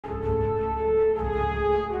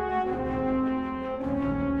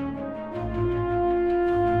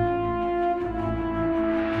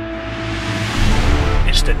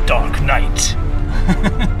It's the Dark Knight.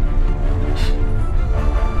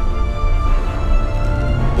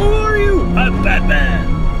 Who are you? I'm Batman.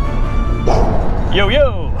 Yo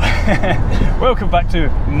yo! Welcome back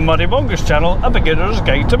to Muddy Mongoose channel, a beginner's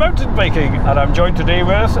guide to mountain biking, and I'm joined today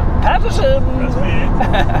with Paterson. That's me.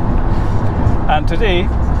 And today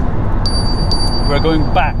we're going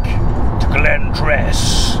back to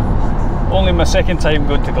Glentress. Only my second time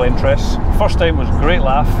going to Glentress. First time was a great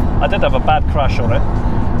laugh. I did have a bad crash on it,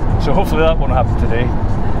 so hopefully that won't happen today.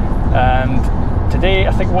 And today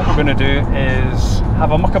I think what we're going to do is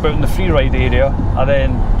have a muck about in the free ride area and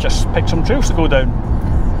then just pick some trails to go down.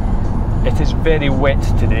 It is very wet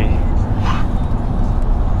today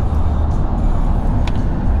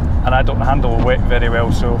and I don't handle wet very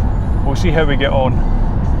well, so we'll see how we get on.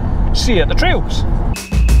 See you at the trails.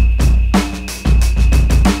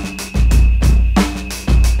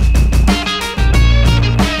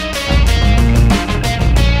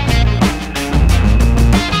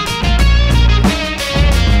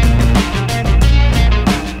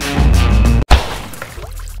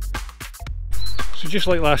 So just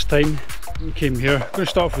like last time we came here, I'm going to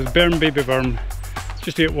start off with Berm Baby Berm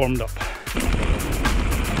just to get warmed up.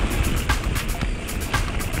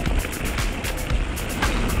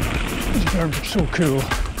 These berms are so cool.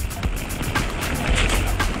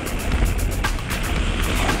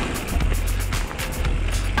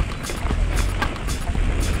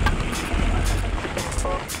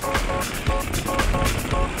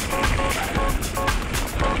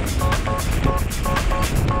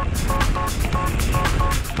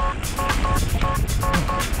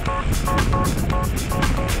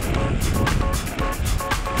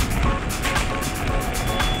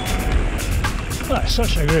 That's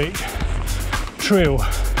such a great trail.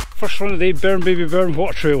 First run of the day, Berm Baby Berm.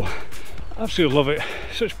 What a trail. Absolutely love it.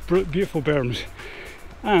 Such beautiful berms.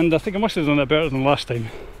 And I think I must have done it better than last time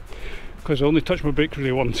because I only touched my brake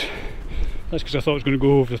really once. That's because I thought I was going to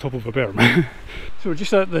go over the top of a berm. So we're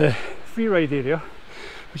just at the free ride area,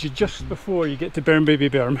 which is just before you get to Berm Baby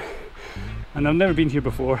Berm. And I've never been here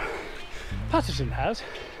before. Paterson has.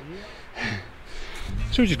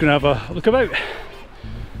 So we're just going to have a look about.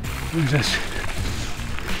 What is this?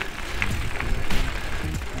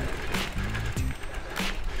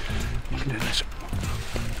 Look at this.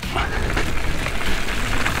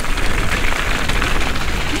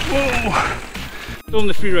 Whoa! Still in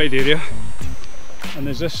the free ride area, and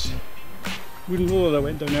there's this wooden roller that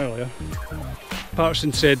went down earlier.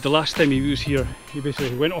 Paterson said the last time he was here, he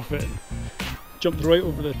basically went off it, jumped right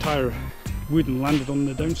over the tyre wood and landed on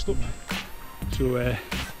the downslope. So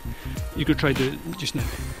you could try to do it just now.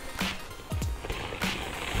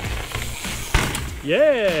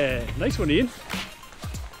 Yeah, nice one, Ian.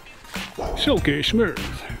 Silky smooth.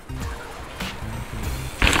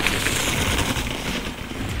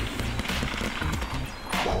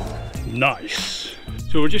 Nice.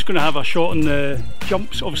 So we're just going to have a shot on the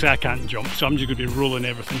jumps. Obviously I can't jump, so I'm just going to be rolling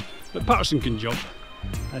everything. But Paterson can jump,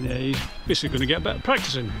 and he's basically going to get a bit of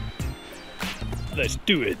practicing. Let's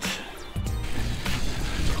do it.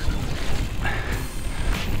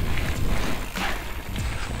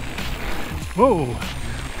 Whoa!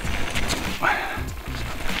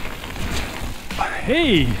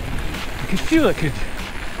 Hey! I could feel it could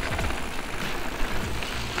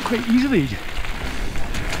quite easily.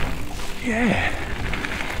 Yeah!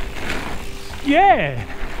 Yeah!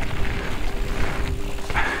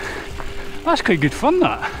 That's quite good fun,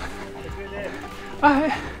 that.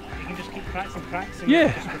 You can just keep practicing.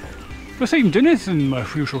 Yeah. Without even doing anything, my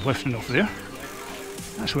wheels were lifting off there.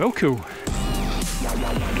 That's well cool.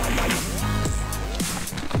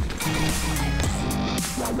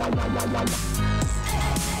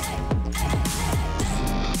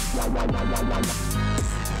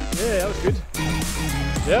 Yeah, that was good.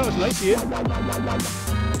 Yeah, that was nice here.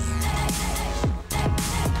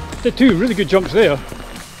 Did two really good jumps there.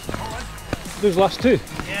 Those last two.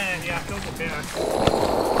 Yeah, I feel it better.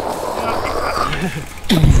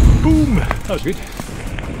 Boom! That was good.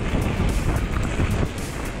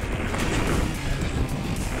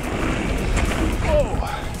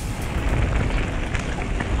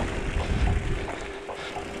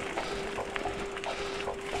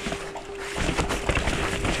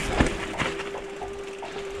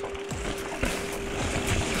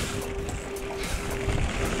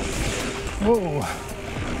 Whoa!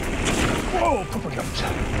 Whoa, proper jumps.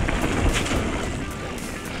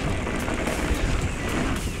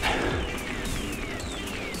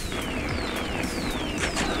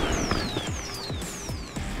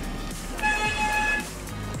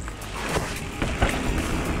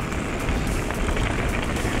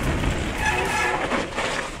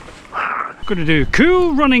 Gonna do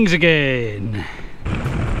cool runnings again.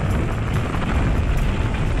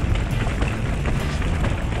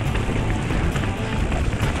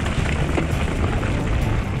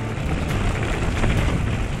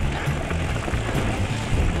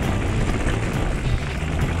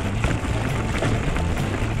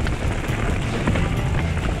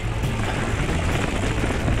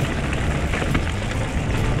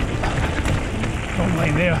 Don't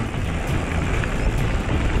mind there.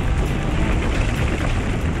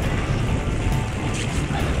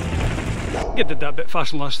 I did that a bit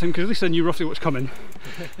faster than last time because at least I knew roughly what's coming.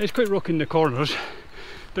 It's quite rocky in the corners,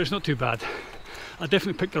 but it's not too bad. I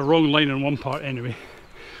definitely picked the wrong line on one part anyway,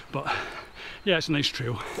 but yeah, it's a nice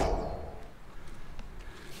trail.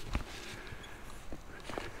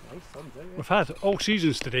 We've had all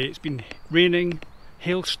seasons today. It's been raining,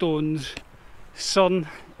 hailstones, sun.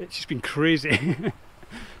 It's just been crazy.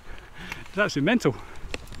 It's absolutely mental.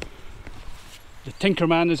 The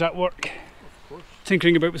Tinkerman is at work,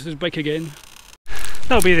 tinkering about with his bike again.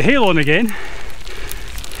 That'll be the hail on again.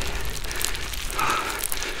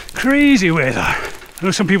 Crazy weather. I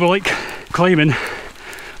know some people like climbing.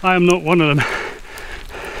 I am not one of them.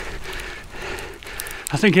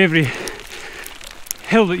 I think every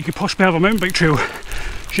hill that you could possibly have a mountain bike trail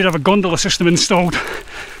should have a gondola system installed.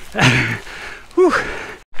 Whew.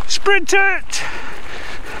 Sprint it!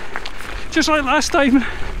 Just like last time.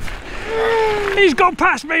 He's gone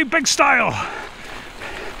past me, big style!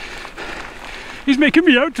 He's making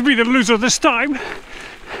me out to be the loser this time.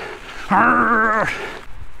 Arrgh.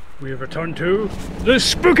 We have returned to the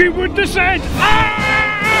Spooky Wood Descent!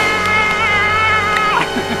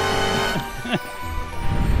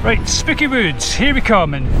 Right, Spooky Woods, here we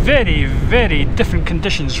come in very, very different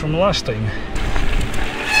conditions from last time.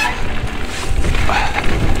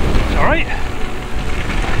 Alright.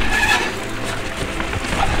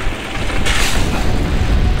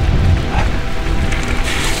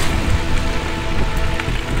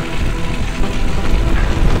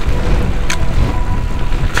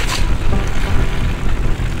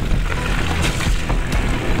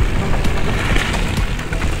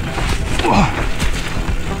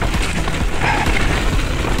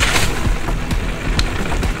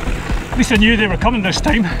 At least I knew they were coming this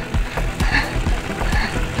time.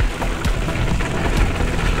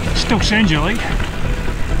 Still sends you like.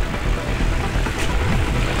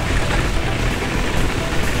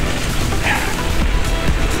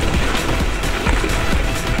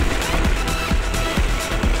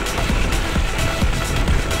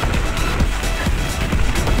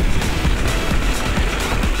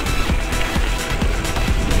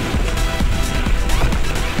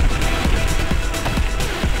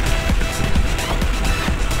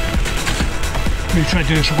 Maybe try to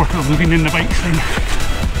do this work of moving in the bike thing.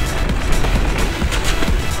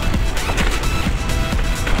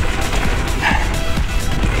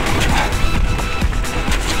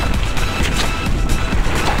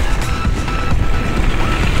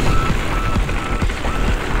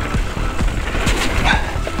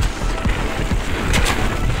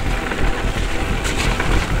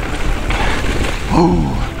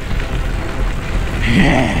 Oh,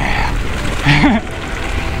 yeah.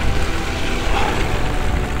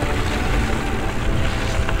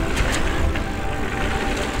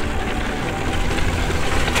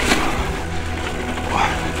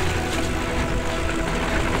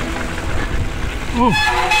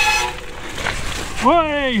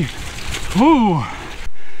 Way! Whoa!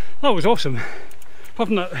 That was awesome. Apart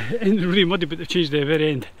from that ended really muddy, but they've changed the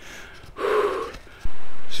very end.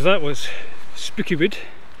 So that was Spooky Wood.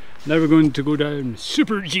 Now we're going to go down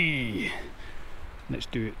Super G. Let's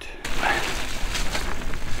do it.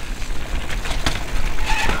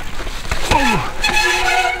 Oh!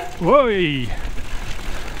 Whoa!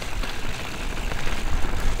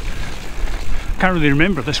 Can't really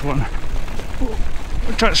remember this one.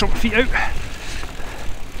 I'll try to sort my feet out.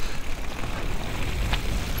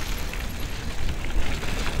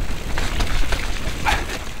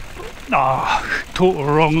 Ah, total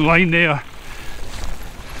wrong line there.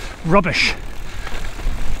 Rubbish.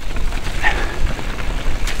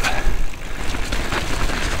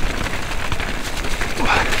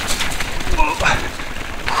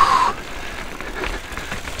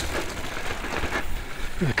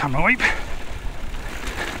 With the camera wipe.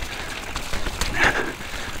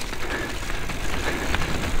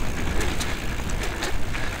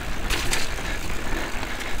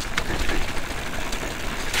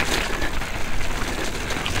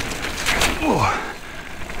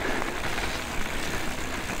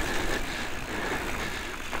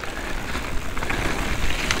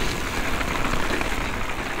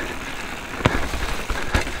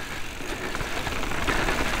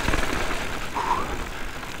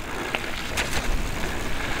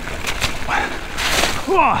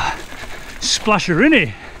 Whoa,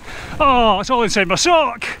 splasherini. Oh, it's all inside my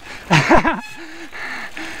sock.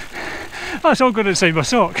 That's all good inside my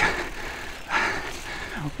sock.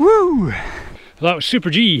 Woo! That was Super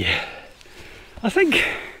G. I think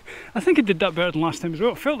I did that better than last time as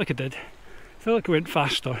well. It felt like I did. Felt like I went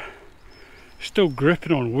faster. Still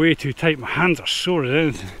gripping on way too tight. My hands are sore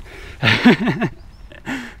as anything.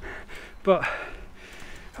 But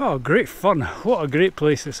oh, great fun. What a great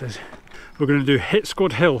place this is. We're going to do Hit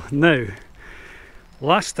Squad Hill now.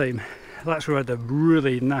 Last time, that's where I had a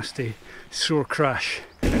really nasty sore crash.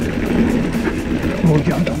 Oh,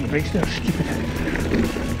 get on the brakes there, stupid.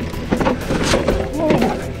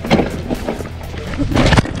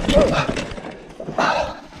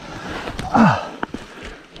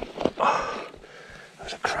 That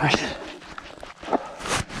was a crash.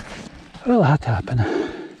 Well, it had to happen.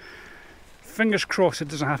 Fingers crossed it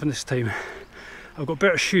doesn't happen this time. I've got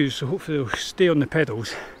better shoes, so hopefully they'll stay on the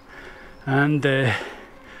pedals, and a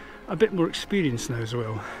bit more experience now as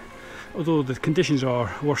well, although the conditions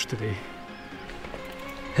are worse today.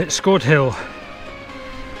 Hit Squad Hill.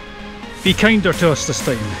 Be kinder to us this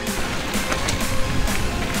time.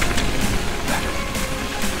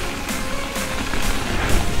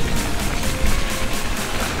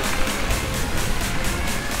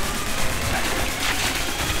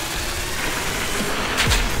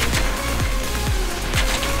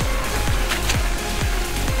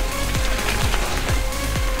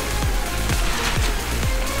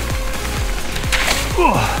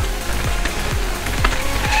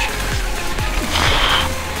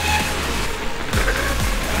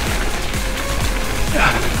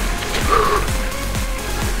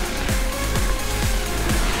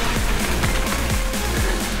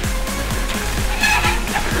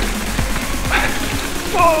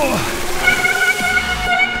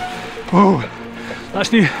 Oh,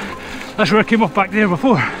 that's new. That's where I came off back there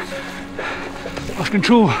before. Lost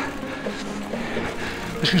control.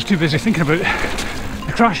 I was too busy thinking about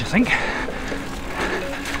the crash, I think.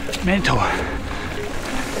 Mental.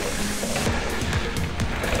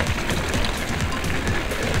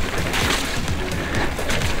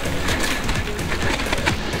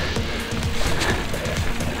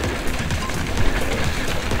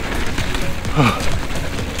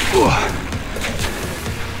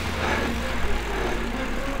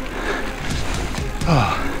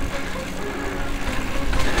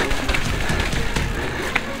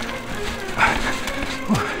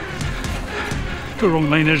 The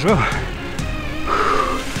wrong line as well.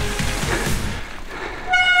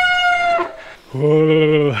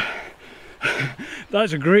 Whoa.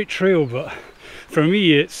 That's a great trail, but for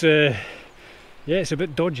me it's yeah, it's a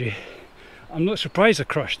bit dodgy. I'm not surprised I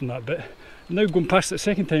crashed in that bit. Now going past it the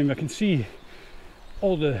second time, I can see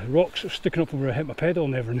all the rocks are sticking up where I hit my pedal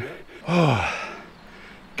and everything. Oh,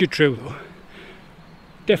 good trail though.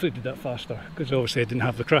 Definitely did that faster because obviously I didn't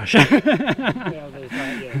have the crash. Yeah, there's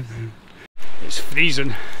that, yes. It's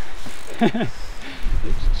freezing. It's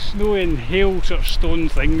snowing, hail sort of stone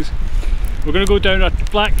things. We're going to go down a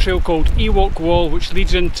black trail called Ewok Wall, which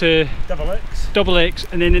leads into Double X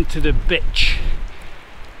and then into the Bitch.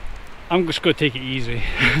 I'm just going to take it easy.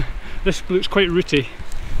 This looks quite rooty.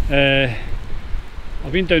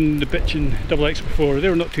 I've been down the Bitch and Double X before. They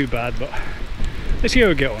were not too bad, but let's see how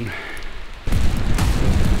we get on.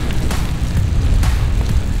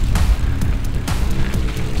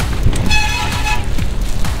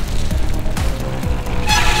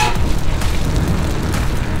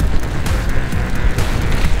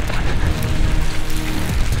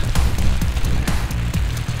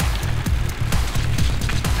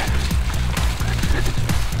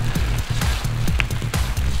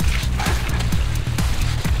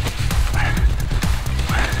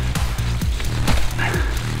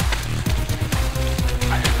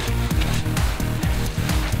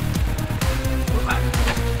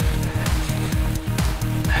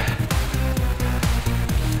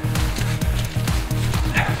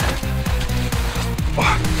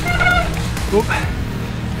 Oh.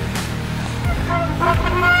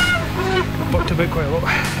 I've bucked about quite a lot.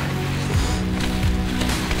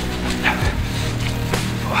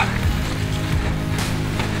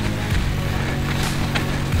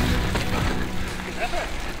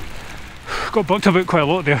 Got bucked about quite a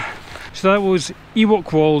lot there. So that was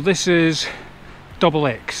Ewok Wall, this is Double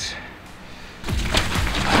X.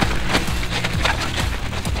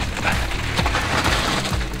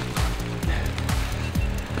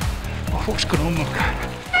 What's going on,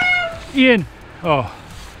 look? Ian! Oh.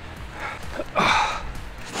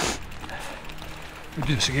 We'll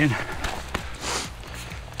do this again.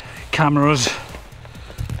 Cameras.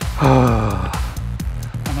 Oh.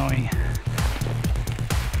 Annoying.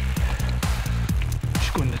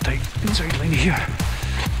 inside line here.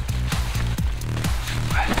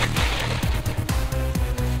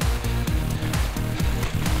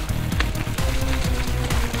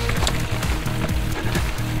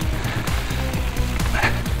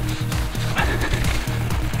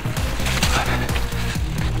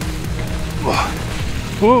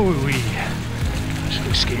 Whoa, that's a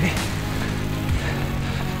bit scary.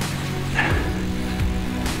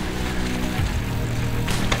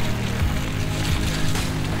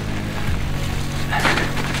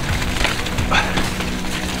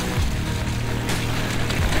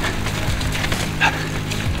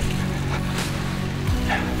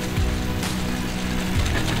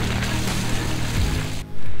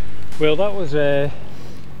 Well, that was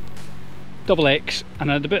double X, and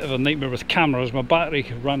I had a bit of a nightmare with cameras. My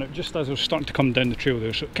battery ran out just as I was starting to come down the trail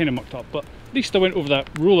there, so it kind of mucked up, but at least I went over that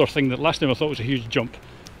roller thing that last time I thought was a huge jump.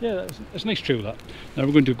 Yeah, it's a nice trail, that. Now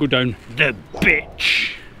we're going to go down the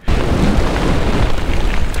bitch.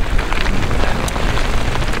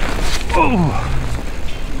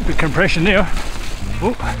 Oh, good compression there.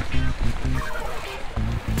 Oh.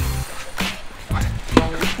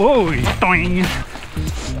 Whoa, doing.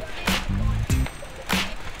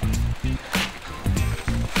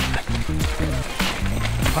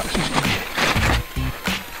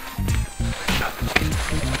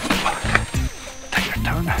 Tighter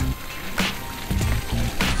turn.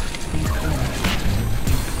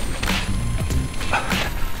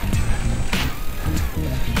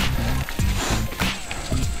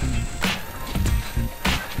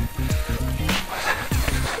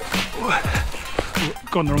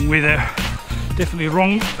 Gone the wrong way there. Definitely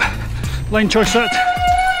wrong line choice that.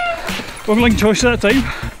 Wrong line choice that time.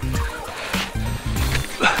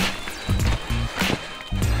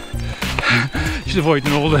 Just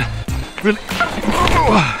avoiding all the really.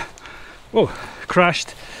 Whoa,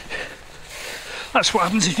 crashed. That's what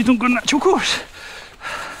happens if you don't go on an actual course.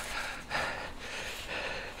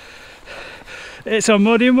 It's a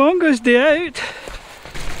muddy mongoose day out.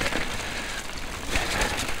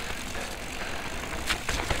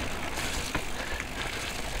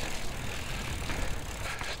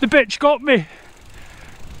 The bitch got me.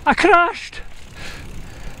 I crashed.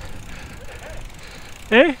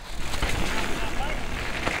 Eh?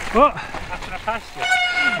 What? After I passed you?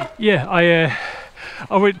 Yeah,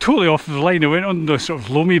 I went totally off the line. I went on the sort of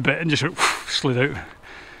loamy bit and just slid out.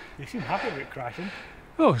 You seem happy with crashing.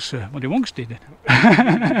 Oh, it's Muddy Mongoose Day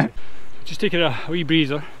then. Just taking a wee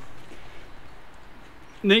breather.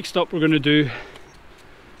 Next up we're going to do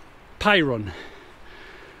Pie Run.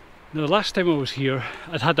 Now, the last time I was here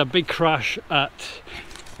I'd had a big crash at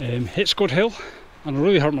Hitscord Hill and I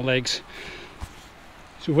really hurt my legs.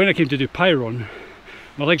 So when I came to do Pie Run,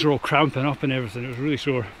 my legs were all cramping up and everything, it was really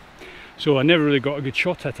sore. So I never really got a good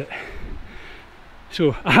shot at it.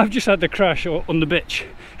 So I have just had the crash on the bitch,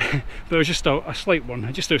 but it was just a slight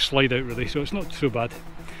one, just a slide out really, so it's not so bad.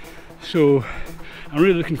 So I'm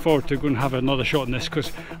really looking forward to going and have another shot in this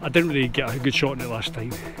because I didn't really get a good shot in it last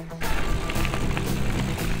time.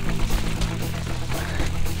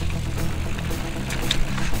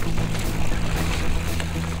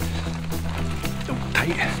 Oh,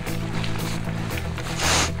 tight.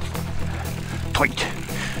 Tight.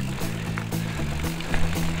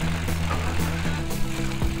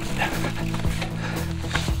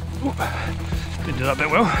 Didn't do that bit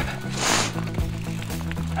well.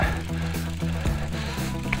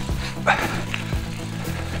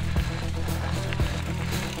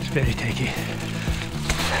 It's very tacky.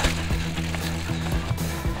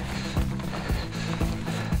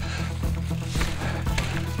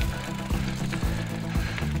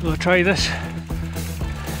 Will I try this?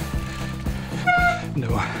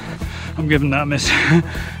 No, I'm giving that a miss.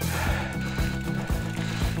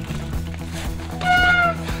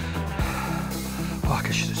 Oh,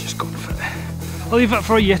 I should have just gone for it. I'll leave that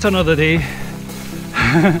for yet another day.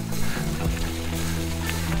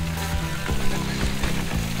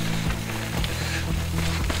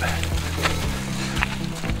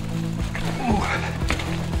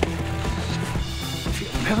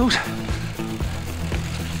 Pedals.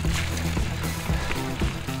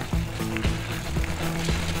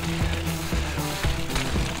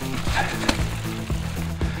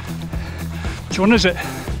 Which one is it?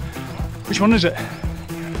 Which one is it?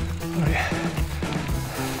 Right.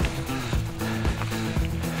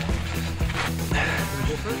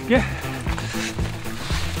 Yeah.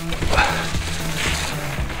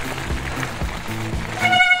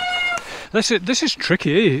 This is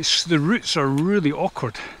tricky, eh? The roots are really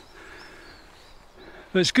awkward.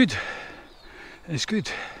 But it's good. It's good.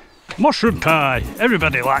 Mushroom pie!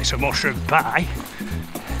 Everybody likes a mushroom pie.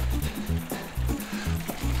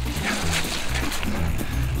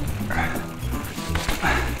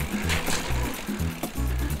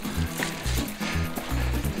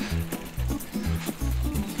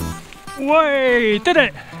 Way! Did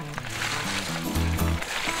it!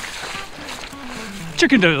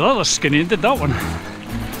 Chickened out of the other skinny and did that one.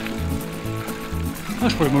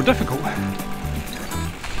 That's probably more difficult.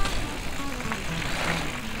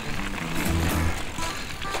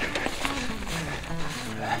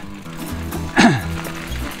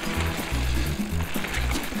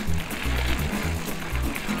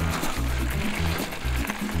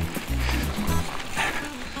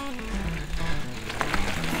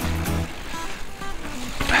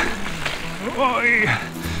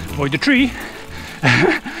 Avoid the tree.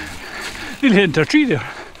 Nearly hit into a tree there.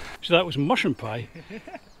 So that was mushroom pie.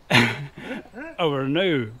 And we're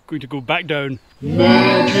now going to go back down.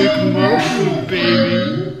 Magic mushroom,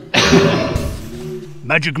 baby.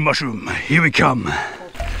 Magic mushroom, here we come.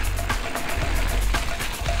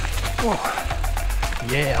 Oh,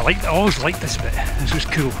 yeah, I always like this bit. This was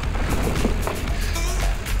cool.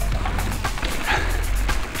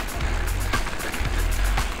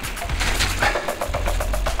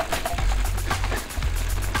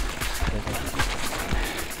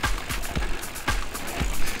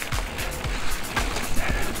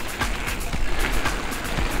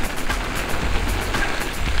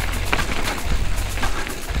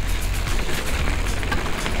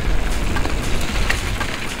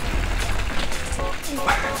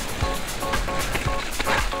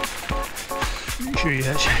 Sure you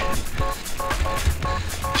that's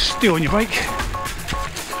stay on your bike.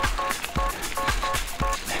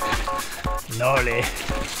 Gnarly.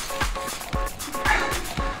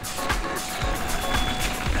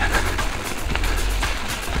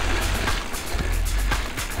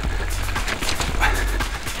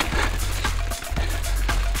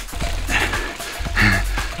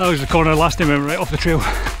 That was the corner last time I went right off the trail.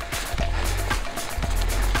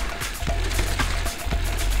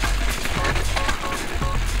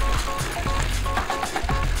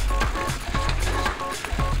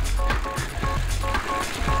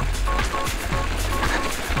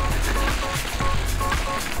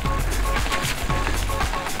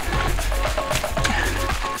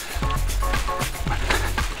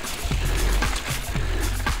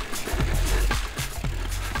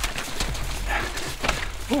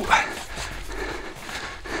 Ooh.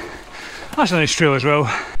 That's a nice trail as well.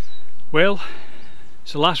 Well,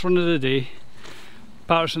 it's the last run of the day.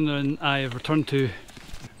 Paterson and I have returned to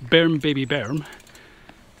Berm Baby Berm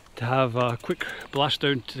to have a quick blast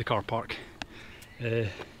down to the car park.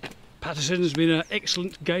 Paterson's been an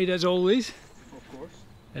excellent guide as always. Of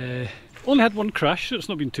course. Only had one crash, so it's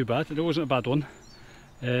not been too bad. It wasn't a bad one.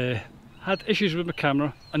 Had issues with my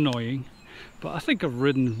camera, annoying. But I think I've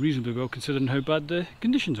ridden reasonably well considering how bad the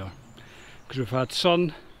conditions are. Because we've had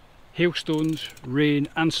sun, hailstones, rain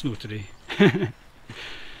and snow today.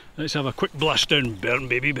 Let's have a quick blast down Berm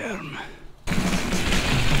Baby Berm.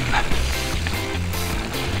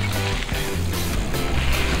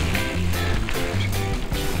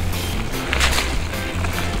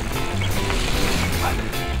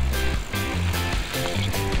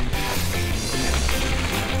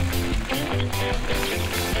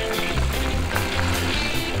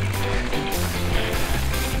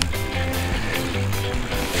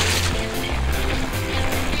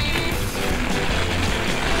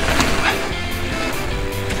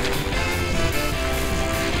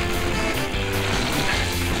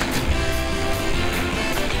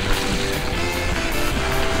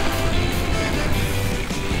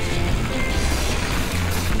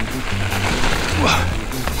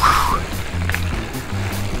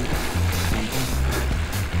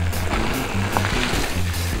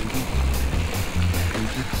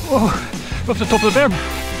 Oh, we're off the top of the berm.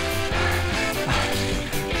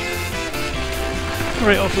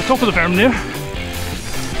 Right off the top of the berm there.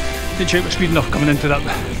 Didn't check with speed enough coming into that.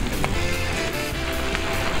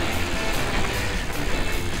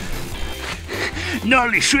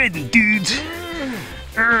 Gnarly shredding, dudes.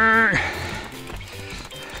 That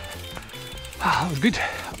was good.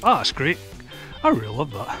 That's great. I really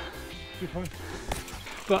love that. Good fun.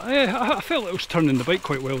 But I felt I was turning the bike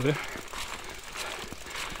quite well there.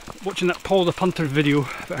 Watching that Paul the Punter video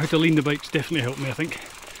about how to lean the bike's definitely helped me, I think.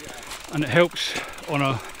 Yeah. And it helps on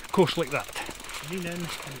a course like that. Lean in and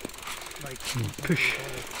like push.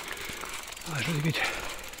 That's really good.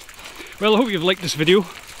 Well, I hope you've liked this video.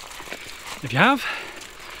 If you have,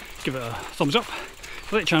 give it a thumbs up.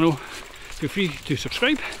 If you like the channel, feel free to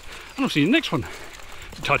subscribe. And I'll see you in the next one.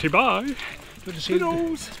 Ta-ta, bye.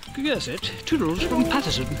 Toodles! That's it. Toodles from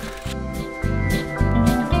Paterson.